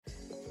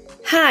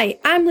Hi,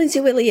 I'm Lindsay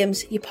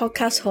Williams, your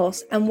podcast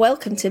host, and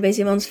welcome to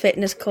Busy Mums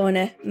Fitness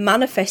Corner,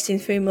 Manifesting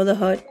Through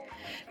Motherhood,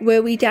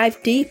 where we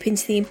dive deep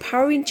into the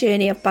empowering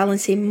journey of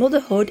balancing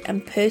motherhood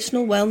and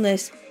personal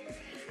wellness.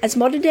 As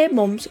modern day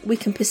mums, we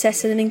can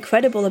possess an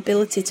incredible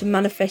ability to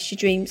manifest your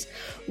dreams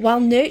while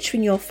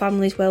nurturing your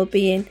family's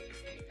well-being.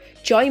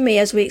 Join me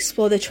as we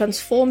explore the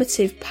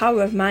transformative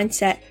power of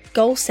mindset,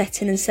 goal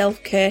setting and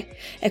self-care,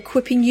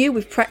 equipping you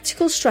with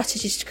practical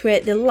strategies to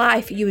create the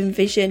life you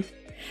envision.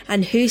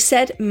 And who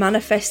said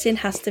manifesting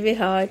has to be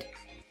hard?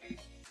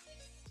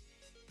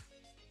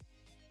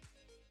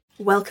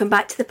 Welcome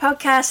back to the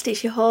podcast.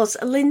 It's your host,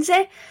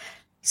 Lindsay.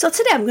 So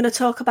today I'm going to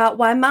talk about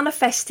why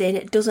manifesting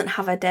doesn't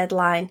have a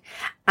deadline.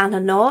 And I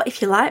know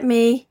if you're like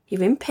me,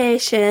 you're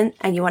impatient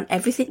and you want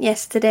everything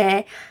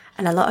yesterday.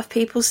 And a lot of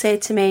people say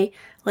to me,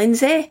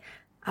 Lindsay,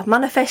 I've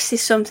manifested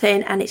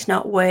something and it's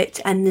not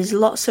worked, and there's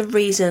lots of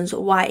reasons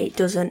why it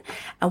doesn't.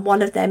 And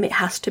one of them, it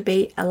has to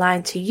be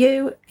aligned to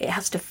you. It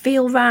has to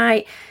feel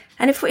right.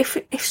 And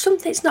if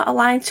something's not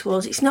aligned to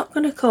us, it's not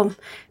going to come,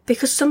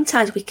 because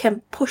sometimes we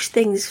can push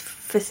things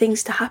for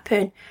things to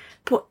happen.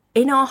 But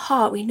in our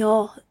heart, we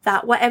know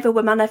that whatever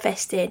we're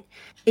manifesting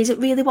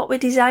isn't really what we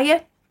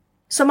desire.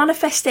 So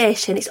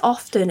manifestation is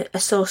often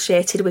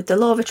associated with the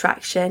law of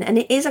attraction, and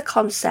it is a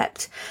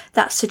concept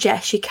that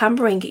suggests you can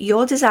bring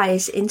your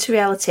desires into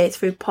reality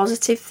through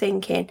positive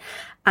thinking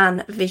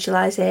and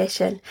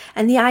visualization,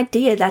 and the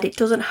idea that it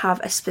doesn't have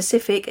a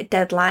specific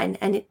deadline,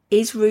 and it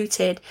is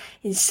rooted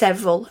in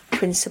several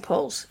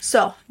principles.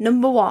 So,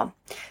 number one,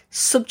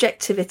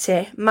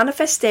 subjectivity.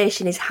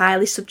 Manifestation is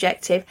highly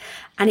subjective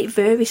and it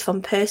varies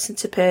from person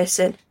to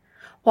person.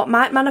 What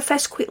might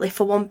manifest quickly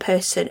for one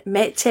person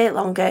may take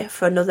longer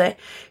for another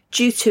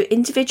due to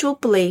individual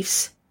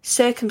beliefs,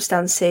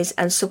 circumstances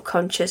and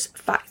subconscious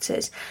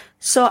factors.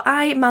 So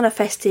I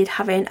manifested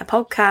having a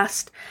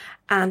podcast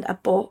and a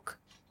book,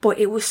 but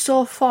it was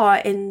so far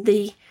in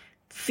the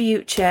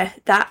future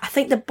that I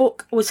think the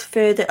book was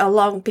further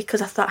along,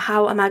 because I thought,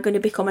 how am I going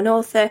to become an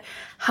author?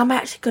 How am I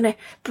actually going to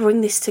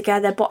bring this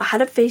together? But I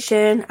had a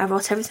vision. I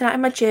wrote everything out in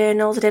my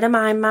journals. I did a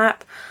mind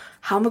map.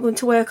 How am I going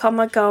to work on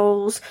my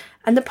goals?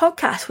 And the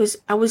podcast was,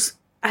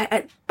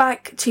 I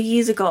back 2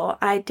 years ago,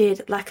 I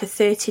did like a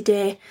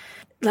 30-day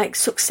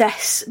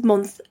success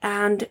month,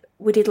 and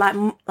we did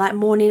like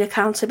morning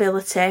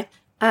accountability.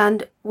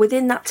 And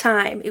within that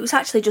time, it was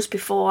actually just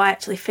before I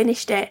actually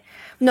finished it.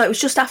 No, it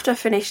was just after I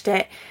finished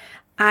it.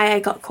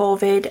 I got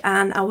COVID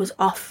and I was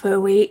off for a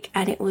week,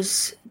 and it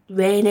was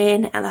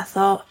raining, and I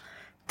thought,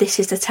 this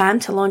is the time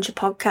to launch a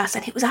podcast.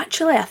 And it was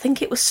actually, I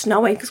think it was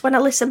snowing, because when I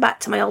listened back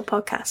to my old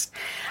podcast,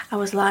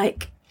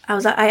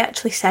 I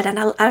actually said, and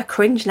I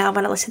cringe now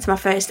when I listen to my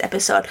first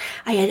episode,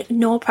 I had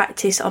no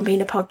practice on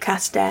being a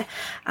podcaster.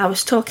 I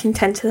was talking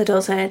 10 to the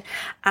dozen.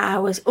 I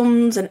was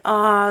ums and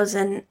ahs,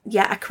 and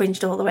yeah, I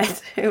cringed all the way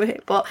through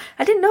it. But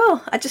I didn't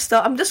know. I just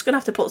thought, I'm just going to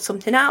have to put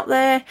something out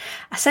there.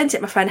 I sent it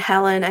to my friend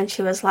Helen, and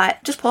she was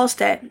like, just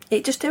post it.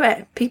 Just do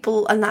it.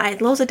 People, and I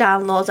had loads of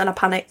downloads, and I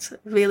panicked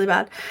really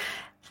bad.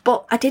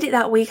 But I did it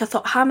that week. I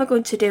thought, how am I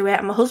going to do it?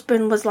 And my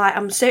husband was like,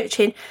 I'm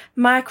searching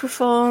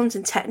microphones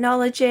and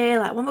technology.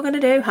 Like, what am I going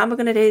to do? How am I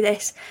going to do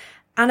this?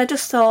 And I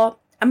just thought,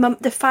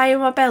 the fire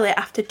in my belly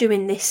after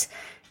doing this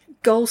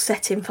goal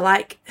setting for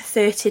like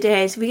 30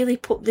 days really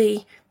put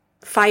the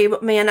fire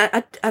up me. And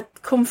I'd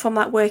come from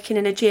like working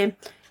in a gym.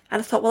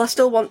 And I thought,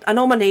 well, I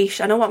know my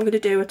niche. I know what I'm going to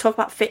do. I talk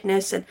about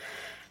fitness and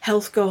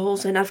health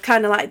goals. And I've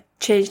kind of like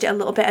changed it a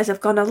little bit as I've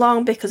gone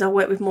along, because I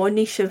work with more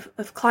niche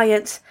of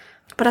clients.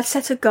 But I'd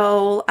set a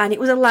goal and it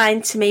was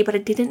aligned to me, but I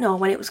didn't know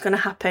when it was going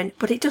to happen.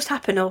 But it just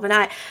happened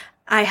overnight.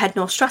 I had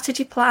no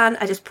strategy plan.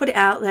 I just put it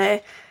out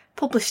there,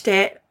 published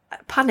it,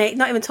 panicked,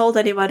 not even told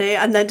anybody,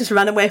 and then just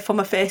ran away from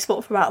my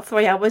Facebook for about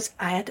 3 hours.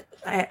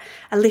 I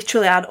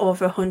literally had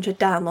over 100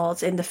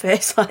 downloads in the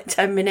first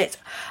 10 minutes.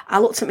 I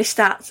looked at my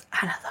stats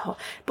and I thought,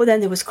 but then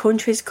there was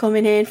countries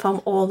coming in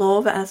from all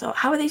over, and I thought,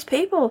 how are these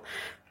people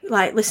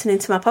listening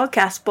to my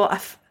podcast? But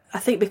I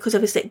think because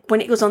obviously when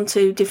it goes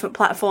onto different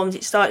platforms,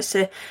 it starts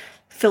to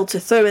filter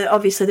through, and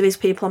obviously there is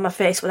people on my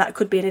face that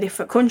could be in a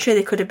different country,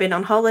 they could have been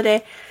on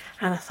holiday,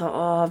 and I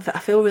thought, I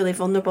feel really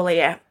vulnerable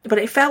here. But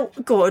it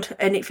felt good,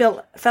 and it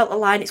felt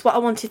aligned. It's what I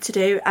wanted to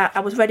do. I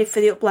was ready for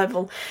the up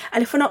level.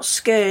 And if we're not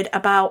scared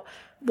about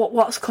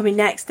what's coming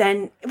next,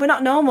 then we're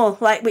not normal.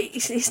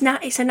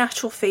 It's a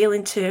natural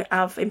feeling to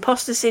have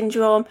imposter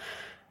syndrome,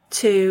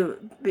 to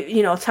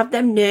have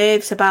them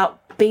nerves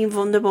about being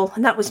vulnerable,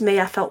 and that was me.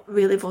 I felt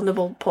really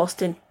vulnerable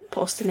posting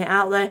it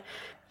out there.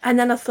 And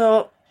then I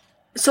thought,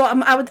 so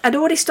I'd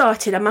already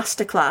started a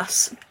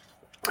masterclass.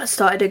 I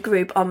started a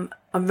group on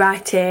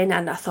writing,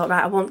 and I thought,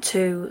 right, I want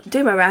to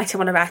do my writing, I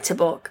want to write a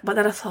book. But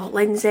then I thought,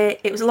 Lindsay,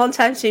 it was a long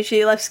time since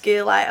you left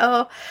school,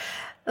 how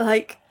am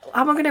I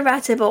going to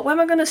write a book? When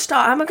am I going to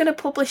start? How am I going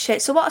to publish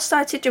it? So what I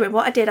started doing,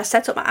 I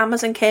set up my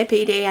Amazon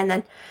KPD, and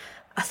then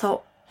I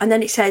thought, and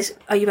then it says,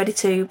 are you ready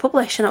to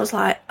publish? And I was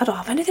like, I don't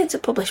have anything to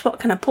publish. What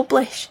can I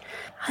publish?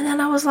 And then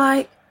I was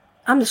like,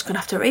 I'm just going to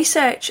have to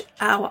research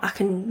how I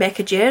can make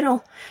a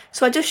journal.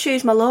 So I just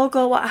used my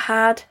logo, what I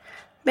had,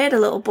 made a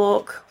little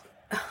book,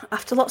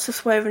 after lots of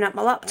swearing at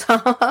my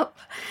laptop,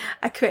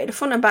 I created a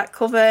front and back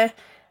cover,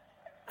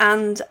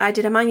 and I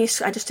did a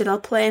manuscript. I just did a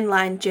plain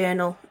line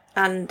journal,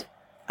 and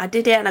I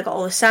did it, and I got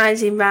all the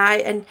sizing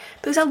right, and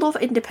because I love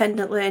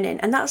independent learning,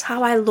 and that's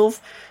how I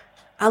love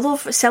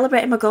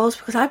celebrating my goals,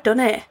 because I've done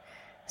it.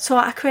 So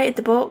I created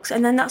the books,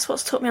 and then that's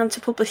what's took me on to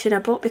publishing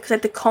a book, because I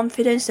had the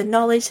confidence, the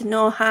knowledge, the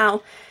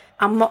know-how.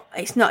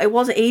 It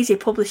wasn't easy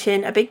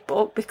publishing a big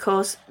book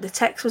because the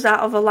text was out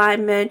of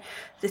alignment,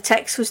 the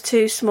text was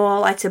too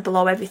small, I had to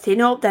blow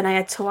everything up, then I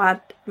had to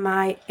add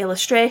my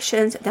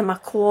illustrations, then my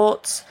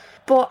quotes.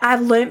 But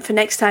I've learnt for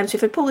next time, so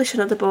if I publish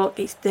another book,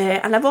 it's there.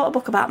 And I wrote a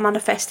book about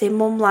manifesting,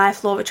 mum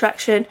life, law of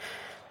attraction,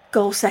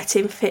 goal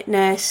setting,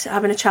 fitness,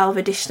 having a child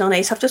with additional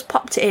needs. So I've just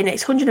popped it in.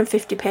 It's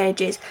 150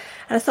 pages.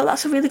 And I thought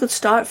that's a really good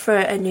start for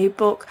a new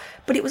book.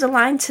 But it was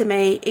aligned to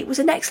me. It was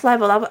a next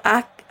level.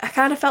 I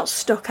kind of felt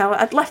stuck.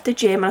 I'd left the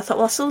gym and I thought,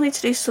 well, I still need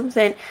to do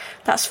something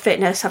that's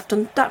fitness. I've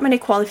done that many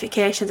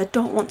qualifications. I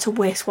don't want to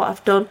waste what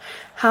I've done.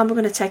 How am I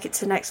going to take it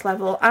to the next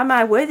level? Am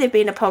I worthy of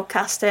being a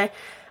podcaster?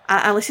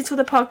 I listen to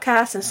the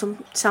podcasts, and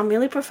some sound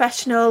really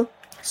professional.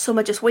 Some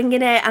are just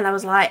winging it. And I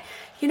was like,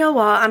 you know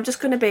what? I'm just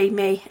going to be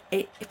me.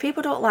 If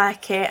people don't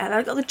like it, and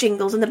I've got the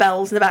jingles and the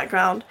bells in the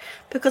background,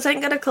 because I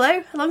ain't got a clue.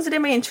 As long as I do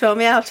my intro,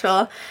 my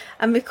outro,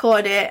 and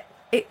record it,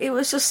 it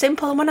was just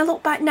simple. And when I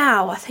look back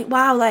now, I think,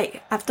 wow,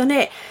 like, I've done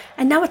it.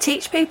 And now I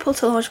teach people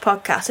to launch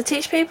podcasts. I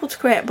teach people to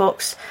create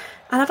books.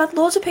 And I've had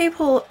loads of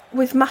people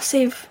with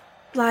massive,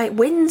 like,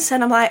 wins.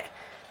 And I'm like,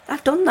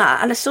 I've done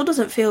that. And it still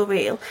doesn't feel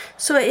real.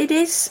 So it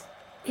is,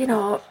 you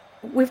know,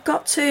 we've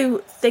got to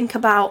think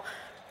about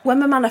when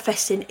we're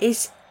manifesting,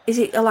 is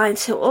it aligned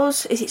to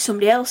us? Is it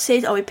somebody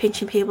else's? Are we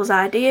pinching people's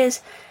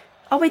ideas?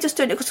 Are we just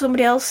doing it because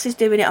somebody else is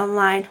doing it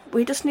online?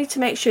 We just need to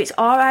make sure it's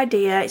our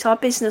idea, it's our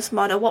business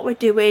model, what we're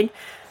doing.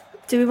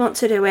 Do we want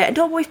to do it? And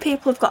don't worry if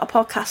people have got a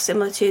podcast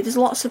similar to you. There's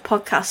lots of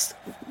podcasts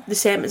the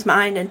same as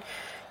mine, and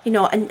you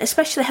know, and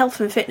especially health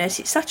and fitness,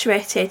 it's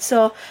saturated.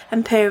 So,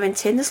 and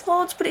parenting, there's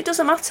loads, but it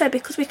doesn't matter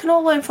because we can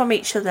all learn from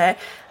each other,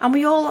 and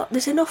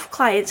there's enough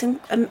clients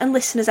and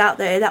listeners out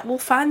there that will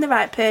find the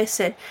right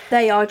person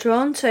they are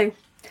drawn to.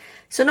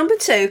 So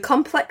 2,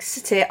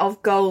 complexity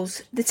of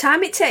goals. The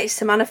time it takes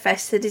to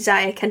manifest the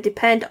desire can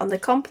depend on the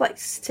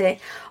complexity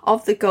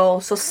of the goal.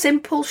 So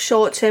simple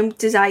short-term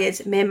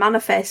desires may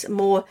manifest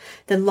more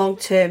than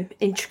long-term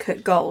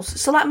intricate goals.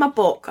 So like my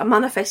book, I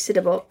manifested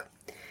a book,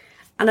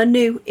 and I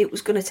knew it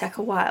was going to take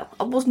a while.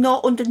 I was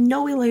not under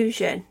no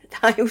illusion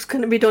that it was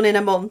going to be done in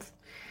a month.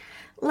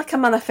 Like I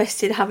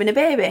manifested having a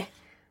baby.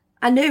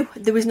 I knew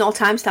there was no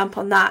timestamp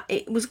on that.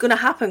 It was going to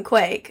happen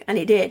quick, and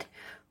it did.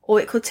 Or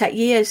it could take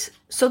years.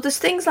 So there's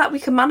things that we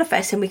can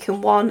manifest and we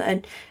can want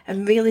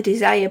and really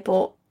desire,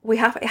 but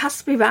it has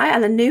to be right.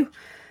 And I knew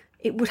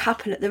it would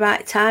happen at the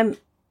right time.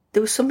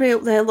 There was somebody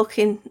up there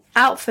looking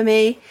out for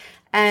me,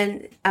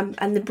 and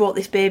they brought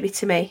this baby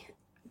to me.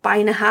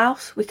 Buying a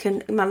house, we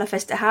can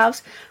manifest a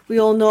house. We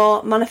all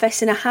know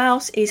manifesting a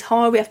house is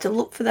hard. We have to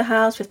look for the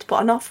house. We have to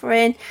put an offer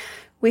in.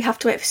 We have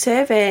to wait for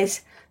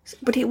surveys.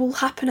 But it will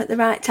happen at the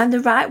right time, the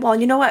right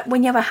one. You know what?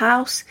 When you have a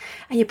house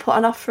and you put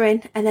an offer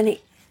in, and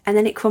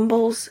then it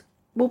crumbles.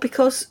 Well,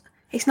 because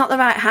it's not the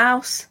right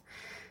house.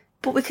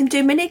 But we can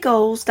do mini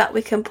goals that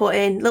we can put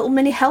in, little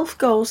mini health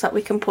goals that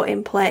we can put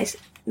in place.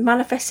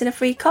 Manifesting a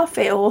free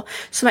coffee or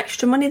some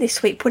extra money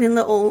this week, putting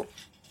little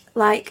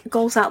like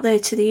goals out there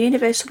to the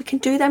universe, so we can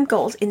do them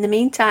goals in the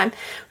meantime.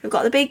 We've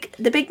got the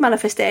big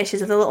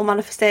manifestations, or the little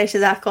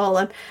manifestations I call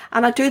them,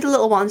 and I do the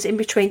little ones in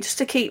between just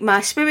to keep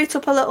my spirit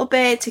up a little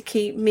bit, to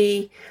keep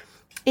me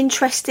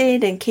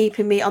interested and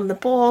keeping me on the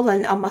ball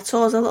and on my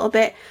toes a little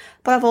bit.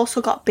 But I've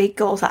also got big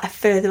goals that are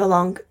further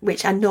along,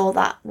 which I know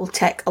that will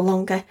take a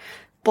longer,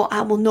 but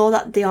I will know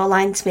that they are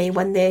aligned to me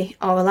when they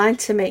are aligned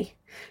to me.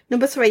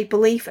 3,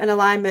 belief and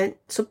alignment.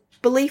 So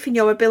belief in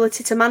your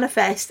ability to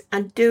manifest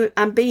and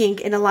being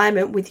in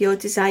alignment with your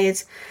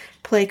desires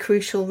play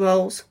crucial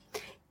roles.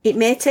 It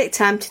may take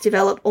time to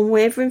develop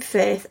unwavering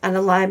faith and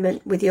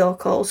alignment with your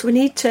goals. So we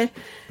need to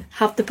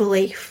have the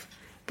belief.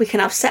 We can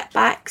have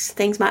setbacks,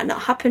 things might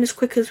not happen as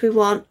quick as we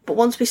want, but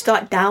once we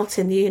start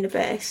doubting the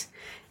universe,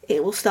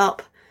 it will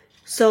stop.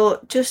 So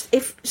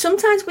if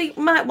sometimes we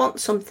might want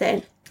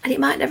something and it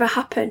might never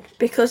happen,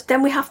 because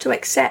then we have to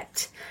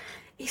accept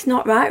it's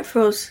not right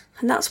for us.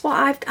 And that's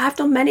what I've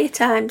done many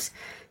times,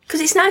 because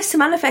it's nice to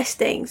manifest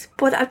things,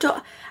 but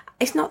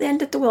it's not the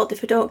end of the world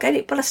if I don't get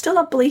it. But I still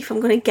have belief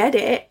I'm going to get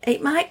it.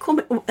 It might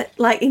come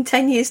like in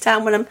 10 years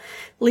time when I'm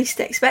least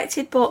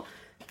expected, but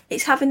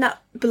it's having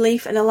that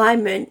belief and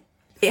alignment.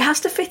 It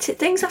has to fit it.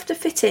 Things have to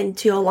fit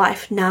into your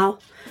life now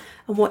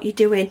and what you're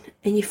doing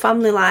in your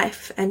family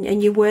life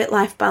and your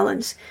work-life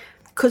balance,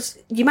 because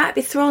you might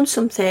be thrown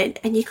something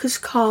and you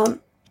just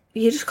can't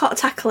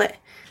tackle it.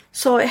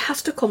 So it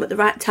has to come at the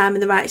right time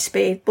and the right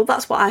speed. But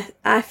that's what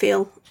I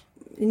feel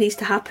needs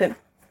to happen.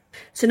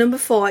 So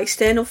 4,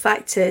 external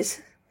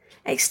factors.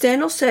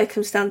 External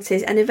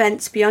circumstances and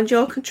events beyond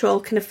your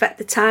control can affect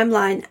the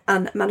timeline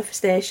and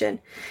manifestation.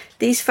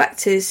 These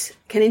factors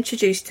can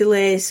introduce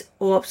delays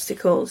or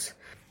obstacles.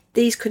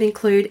 These could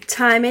include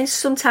timing.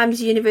 Sometimes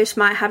the universe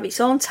might have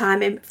its own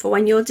timing for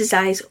when your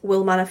desires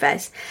will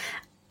manifest,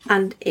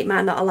 and it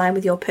might not align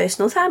with your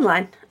personal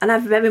timeline. And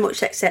I've very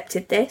much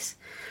accepted this.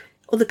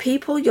 Other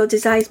people, your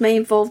desires may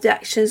involve the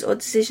actions or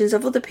decisions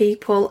of other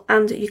people,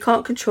 and you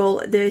can't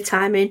control their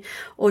timing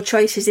or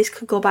choices. This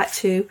could go back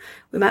to,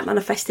 we might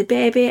manifest a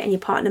baby and your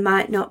partner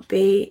might not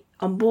be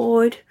on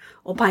board,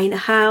 or buying a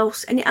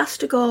house, and it has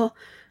to go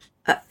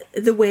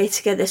the way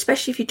together,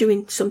 especially if you're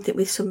doing something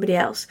with somebody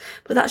else.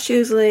 But that's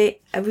usually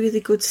a really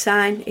good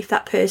sign if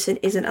that person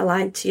isn't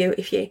aligned to you.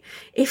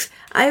 If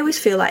I always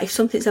feel like if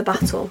something's a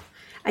battle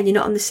and you're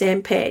not on the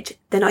same page,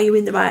 then are you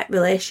in the right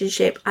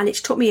relationship? And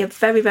it's took me a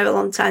very, very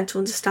long time to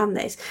understand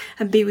this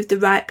and be with the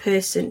right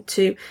person,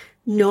 to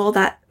know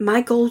that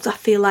my goals, I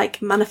feel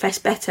like,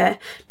 manifest better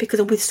because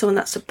I'm with someone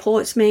that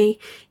supports me.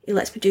 He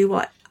lets me do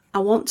what I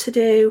want to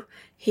do.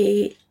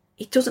 He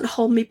doesn't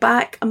hold me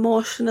back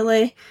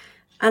emotionally.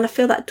 And I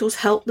feel that does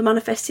help the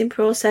manifesting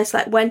process.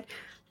 Like when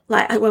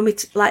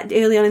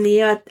early on in the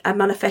year, I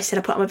manifested,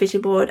 I put on my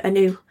vision board a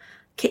new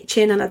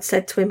kitchen, and I'd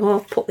said to him, oh,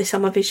 put this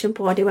on my vision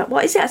board. He went,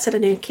 what is it? I said, a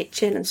new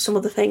kitchen and some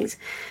other things.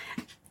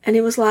 And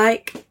he was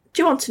like,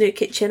 do you want a new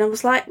kitchen? I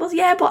was like, well,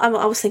 yeah, but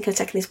I was thinking of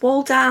taking this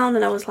wall down.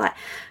 And I was like,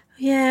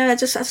 yeah, I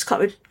just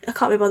can't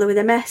be bothered with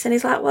a mess. And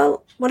he's like,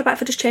 well, what about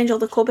if I just change all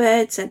the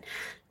cupboards and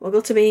we'll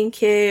go to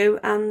B&Q?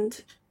 And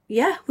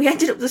yeah, we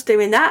ended up just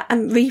doing that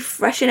and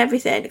refreshing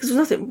everything, because there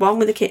was nothing wrong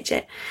with the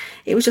kitchen.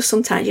 It was just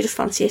sometimes you just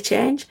fancy a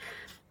change.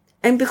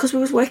 And because we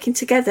was working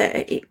together,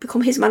 it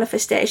became his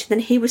manifestation. Then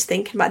he was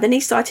thinking about it. Then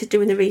he started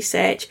doing the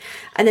research.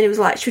 And then he was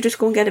like, should we just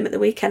go and get him at the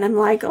weekend? I'm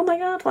like, oh my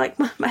God, like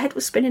my head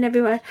was spinning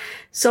everywhere.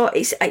 So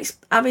it's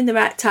having the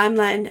right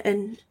timeline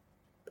and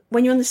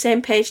when you're on the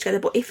same page together.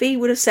 But if he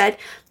would have said,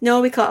 no,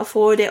 we can't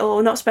afford it,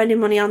 or not spending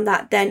money on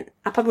that, then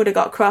I probably would have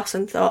got cross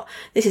and thought,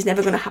 this is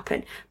never going to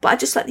happen. But I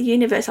just let the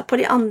universe, I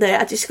put it on there,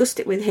 I discussed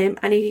it with him,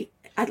 and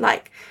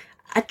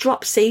I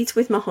drop seeds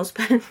with my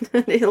husband,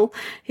 and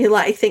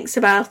he thinks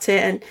about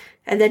it,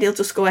 and then he'll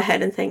just go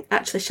ahead and think,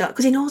 actually,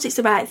 because he knows it's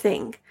the right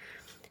thing.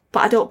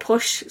 But I don't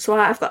push, so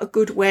I've got a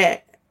good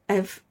way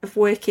of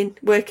working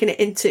it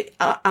into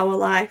our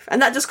life,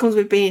 and that just comes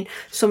with being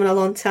someone a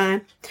long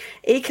time.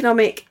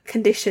 Economic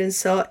conditions,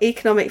 so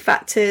economic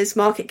factors,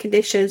 market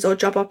conditions, or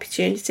job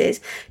opportunities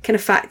can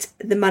affect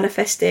the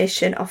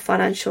manifestation of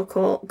financial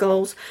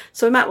goals.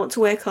 So we might want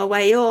to work our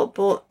way up,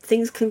 but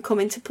things can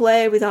come into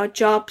play with our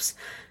jobs.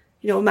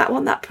 You know, we might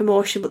want that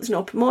promotion, but there's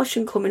no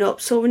promotion coming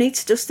up. So we need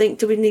to just think,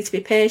 do we need to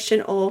be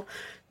patient, or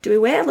do we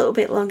wait a little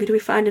bit longer? Do we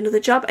find another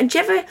job? And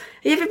have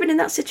you ever been in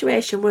that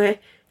situation where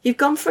you've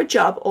gone for a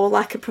job or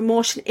like a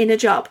promotion in a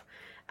job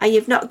and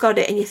you've not got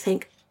it, and you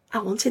think, I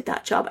wanted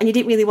that job, and you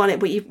didn't really want it,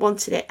 but you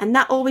wanted it. And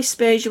that always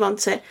spurs you on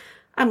to,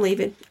 I'm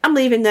leaving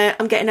there,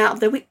 I'm getting out of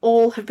there. We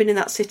all have been in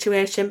that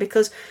situation,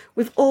 because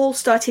we've all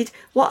started,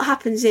 what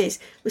happens is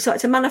we start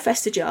to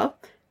manifest a job,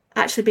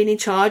 actually being in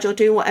charge or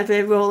doing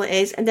whatever role it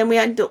is, and then we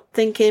end up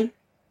thinking,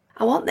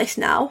 I want this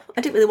now.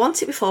 I didn't really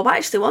want it before, but I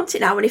actually want it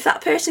now. And if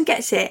that person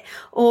gets it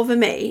over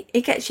me,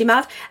 it gets you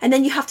mad. And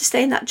then you have to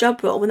stay in that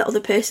job role when that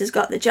other person's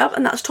got the job,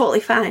 and that's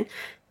totally fine.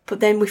 But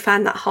then we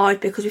find that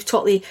hard because we've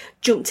totally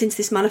jumped into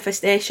this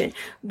manifestation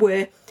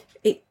where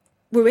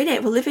we're in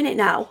it, we're living it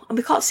now, and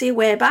we can't see a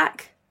way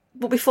back.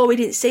 But before we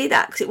didn't see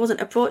that because it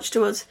wasn't approached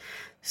to us.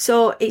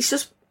 So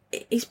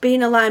it's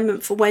being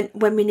alignment for when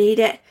we need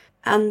it.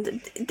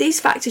 And these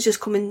factors just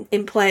come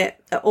in play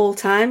at all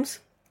times.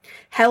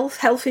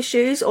 Health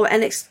issues or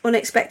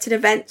unexpected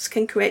events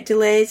can create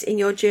delays in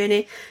your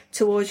journey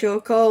towards your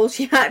goals.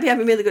 You might be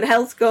having really good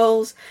health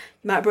goals.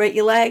 You might break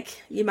your leg.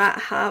 You might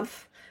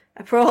have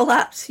a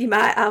prolapse. You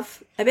might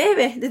have a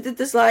baby.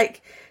 There's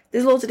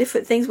loads of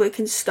different things where it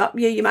can stop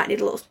you. You might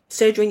need a little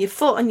surgery on your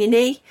foot, on your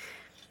knee.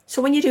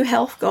 So when you do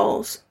health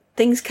goals,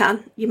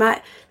 you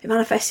might be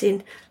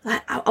manifesting,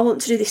 like, I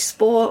want to do this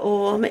sport,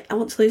 or I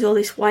want to lose all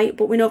this weight,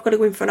 but we know I've got to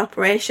go in for an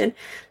operation.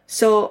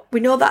 So we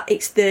know that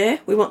it's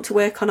there, we want to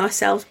work on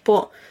ourselves,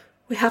 but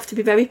we have to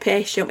be very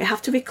patient, we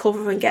have to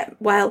recover and get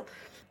well.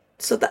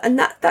 So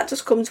that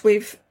just comes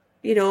with,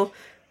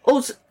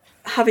 us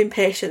having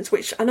patience,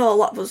 which I know a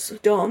lot of us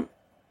don't,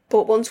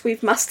 but once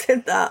we've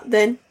mastered that,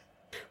 then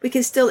it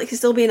can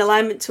still be in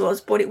alignment to us,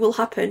 but it will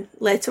happen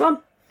later on.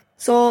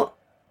 So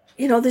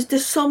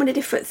there's so many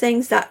different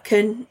things that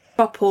can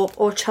pop up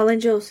or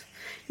challenge us.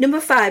 Number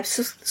 5,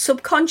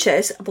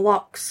 subconscious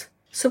blocks.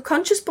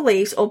 Subconscious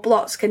beliefs or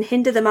blocks can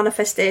hinder the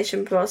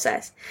manifestation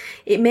process.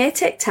 It may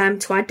take time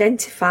to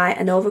identify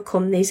and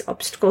overcome these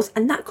obstacles,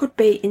 and that could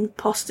be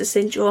imposter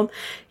syndrome,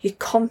 your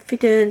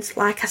confidence,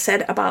 like I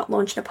said about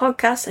launching a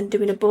podcast and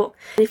doing a book.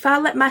 And if I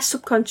let my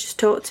subconscious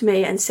talk to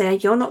me and say,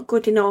 you're not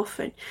good enough,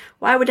 and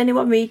why would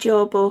anyone read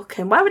your book,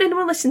 and why would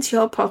anyone listen to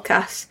your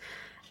podcast?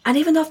 And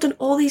even though I've done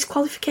all these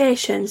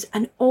qualifications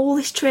and all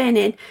this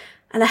training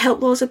and I help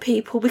loads of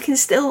people, we can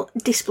still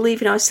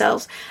disbelieve in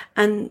ourselves.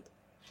 And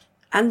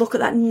and look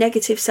at that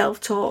negative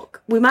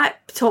self-talk. We might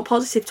talk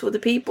positive to other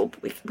people,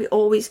 but we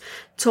always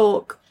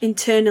talk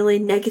internally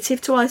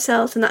negative to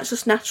ourselves, and that's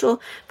just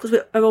natural because we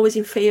are always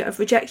in fear of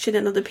rejection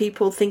and other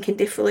people thinking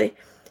differently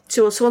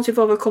to us. So once we've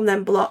overcome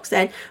them blocks,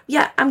 then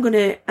I'm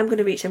gonna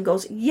reach them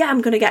goals.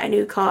 I'm gonna get a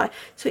new car.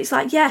 So it's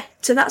like,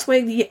 so that's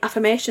where the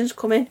affirmations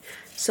come in.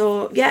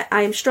 So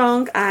I am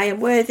strong, I am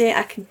worthy,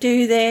 I can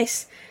do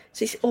this.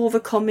 So it's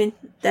overcoming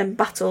them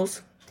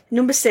battles.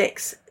 Number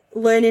 6,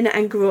 learning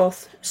and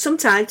growth.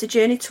 Sometimes the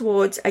journey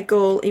towards a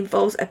goal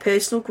involves a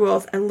personal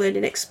growth and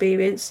learning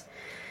experience,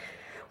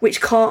 which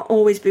can't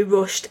always be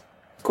rushed.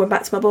 Going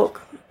back to my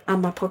book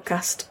and my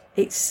podcast,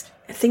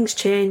 things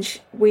change.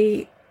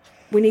 We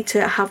need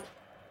to have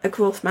a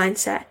growth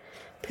mindset,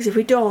 because if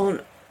we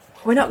don't,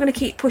 we're not going to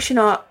keep pushing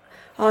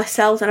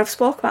ourselves. And I've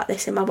spoke about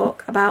this in my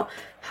book about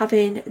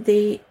having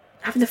the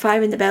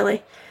fire in the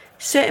belly.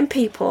 Certain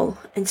people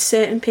and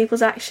certain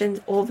people's actions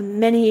over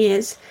many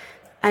years,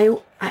 I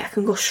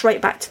can go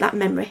straight back to that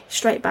memory,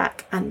 straight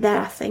back, and then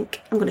I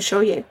think, I'm going to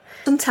show you.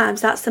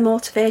 Sometimes that's the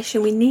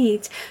motivation we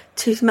need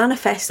to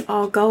manifest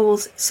our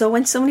goals. So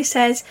when somebody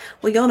says,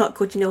 well, you're not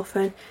good enough,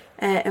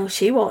 and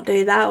she won't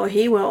do that, or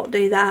he won't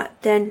do that,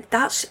 then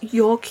that's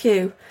your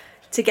cue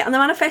to get on the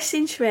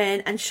manifesting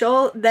train and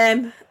show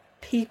them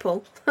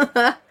people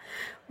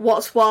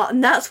what's what.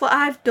 And that's what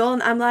I've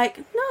done. I'm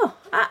like, no,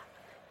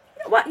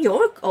 what,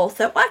 you're an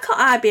author, why can't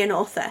I be an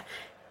author?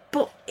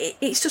 But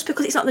it's just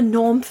because it's not the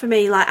norm for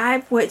me. Like,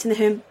 I've worked in the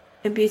home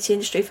and beauty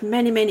industry for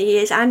many, many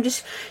years. I'm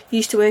just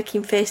used to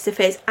working face to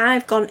face.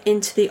 I've gone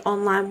into the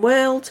online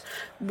world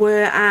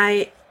where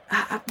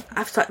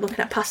I've started looking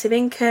at passive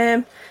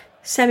income,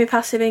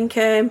 semi-passive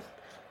income,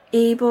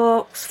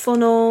 ebooks,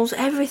 funnels,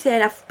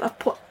 everything.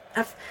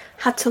 I've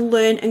had to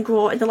learn and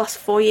grow in the last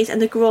 4 years,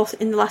 and the growth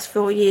in the last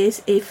 4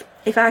 years, if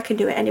I can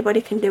do it, anybody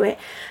can do it.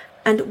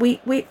 And we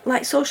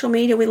like social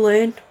media, we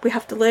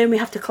have to learn, we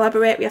have to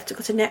collaborate, we have to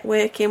go to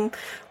networking,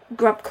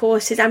 grab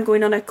courses. I'm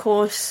going on a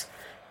course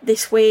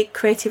this week,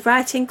 creative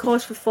writing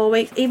course for 4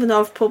 weeks, even though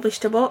I've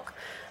published a book.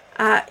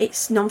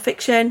 It's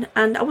non-fiction,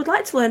 and I would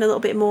like to learn a little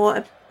bit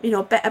more,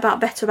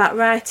 better about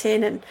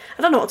writing, and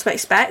I don't know what to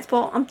expect,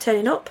 but I'm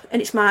turning up,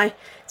 and it's my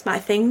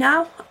thing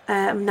now.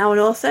 I'm now an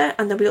author,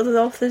 and there'll be other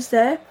authors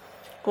there,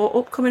 or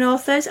upcoming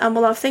authors, and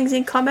we'll have things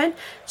in common.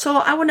 So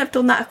I wouldn't have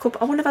done that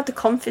I wouldn't have had the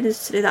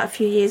confidence to do that a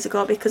few years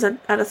ago, because I'd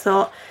have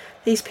thought,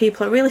 these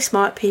people are really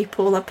smart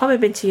people, I've probably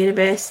been to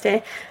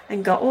university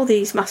and got all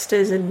these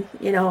masters and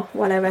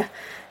whatever.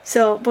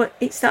 So, but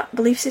it's that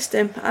belief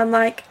system.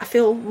 I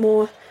feel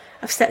more,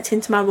 I've stepped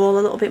into my role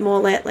a little bit more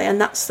lately, and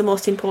that's the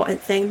most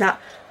important thing,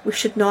 that we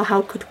should know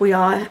how good we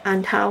are,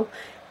 and how,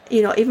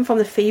 even from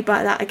the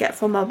feedback that I get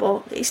from my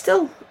book, it's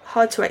still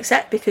hard to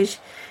accept, because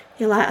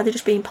you're like, are they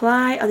just being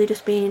polite? Are they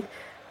just being,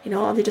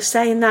 are they just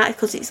saying that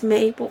because it's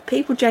me? But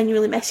people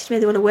genuinely message me,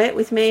 they want to work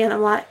with me, and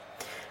I'm like,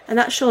 and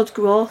that shows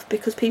growth,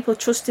 because people are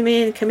trusting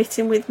me and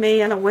committing with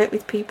me, and I work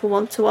with people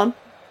one-to-one.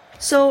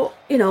 So,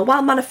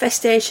 while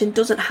manifestation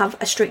doesn't have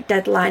a strict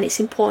deadline, it's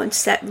important to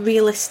set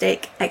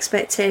realistic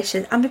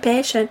expectations and be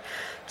patient.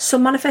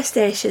 Some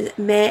manifestations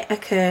may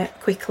occur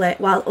quickly,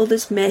 while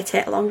others may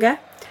take longer.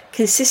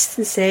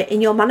 Consistency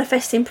in your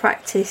manifesting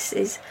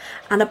practices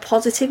and a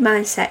positive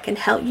mindset can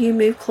help you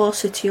move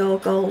closer to your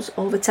goals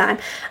over time.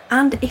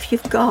 And if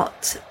you've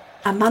got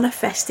a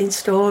manifesting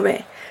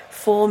story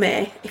for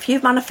me, if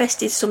you've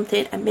manifested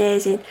something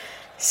amazing,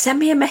 send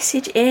me a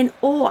message in,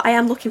 or I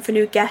am looking for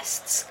new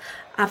guests.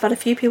 I've had a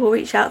few people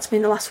reach out to me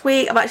in the last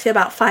week. I've actually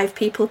about 5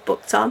 people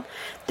booked on.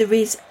 There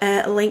is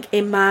a link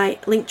in my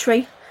link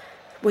tree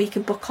where you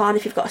can book on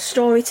if you've got a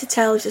story to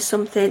tell, if there's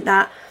something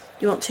that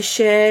you want to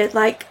share.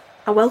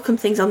 I welcome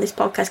things on this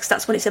podcast, because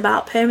that's what it's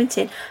about: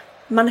 parenting,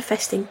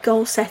 manifesting,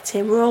 goal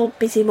setting. We're all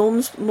busy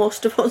mums,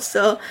 most of us,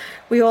 so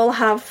we all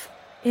have,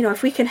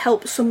 if we can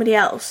help somebody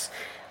else,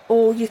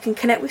 or you can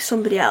connect with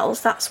somebody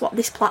else, that's what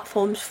this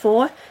platform's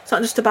for. It's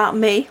not just about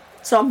me.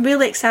 So I'm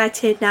really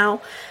excited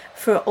now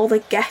for all the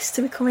guests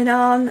to be coming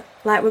on.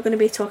 We're going to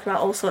be talking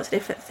about all sorts of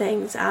different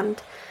things,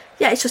 and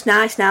it's just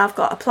nice now. I've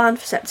got a plan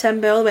for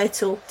September all the way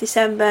till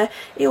December.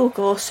 It will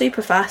go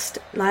super fast.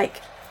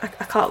 I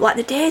can't,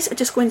 the days are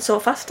just going so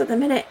fast at the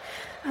minute.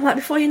 I'm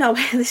before you know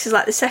it, this is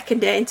the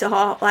second day into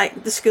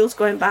the school's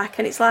going back,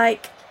 and it's another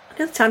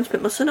time to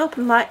pick my son up,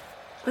 and I'm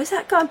where's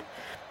that gone?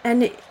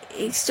 And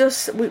it's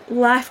just,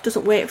 life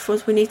doesn't wait for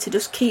us. We need to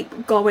just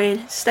keep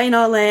going, stay in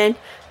our lane,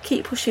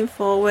 keep pushing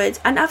forward,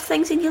 and have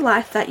things in your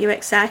life that you're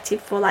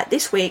excited for.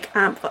 This week,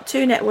 I've got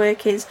 2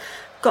 networkings,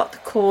 got the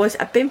course,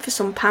 I've been for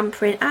some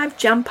pampering, I've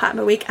jam-packed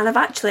my week, and I've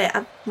actually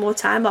had more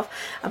time off.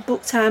 I've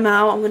booked time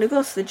out, I'm going to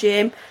go to the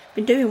gym,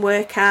 been doing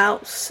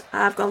workouts,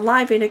 I've gone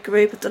live in a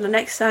group, I've done an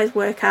exercise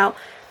workout.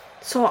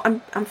 So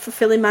I'm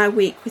fulfilling my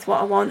week with what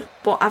I want,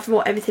 but I've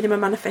wrote everything in my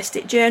manifest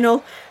it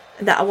journal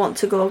that I want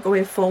to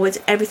going forward,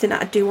 everything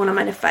that I do want to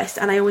manifest,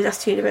 and I always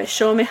ask the universe,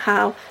 show me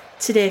how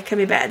today can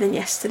be better than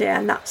yesterday,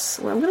 and that's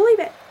where I'm going to leave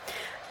it.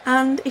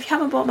 And if you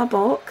haven't bought my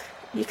book,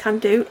 you can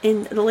do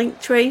in the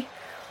link tree,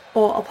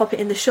 or I'll pop it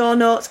in the show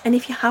notes. And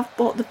if you have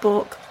bought the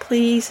book,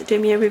 please do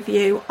me a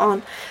review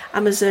on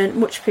Amazon,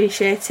 much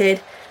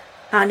appreciated,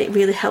 and it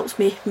really helps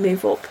me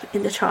move up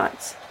in the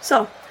charts.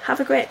 So have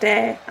a great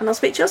day, and I'll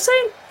speak to you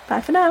soon.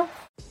 Bye for now.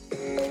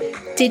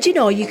 Did you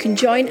know you can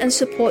join and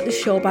support the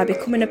show by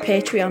becoming a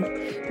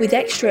Patreon with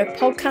extra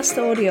podcast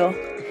audio,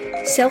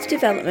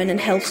 self-development and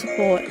health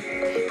support?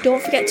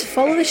 Don't forget to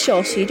follow the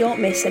show so you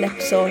don't miss an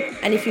episode,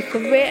 and if you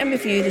could rate and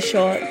review the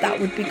show, that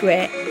would be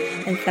great.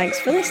 And thanks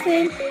for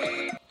listening.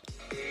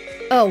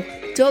 Oh,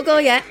 don't go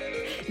yet.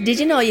 Did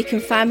you know you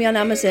can find me on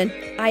Amazon?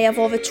 I have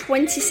over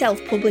 20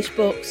 self-published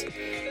books,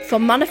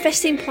 from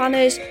manifesting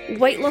planners,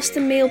 weight loss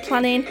and meal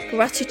planning,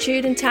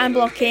 gratitude and time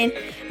blocking,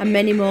 and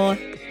many more.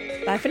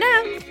 Bye for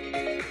now.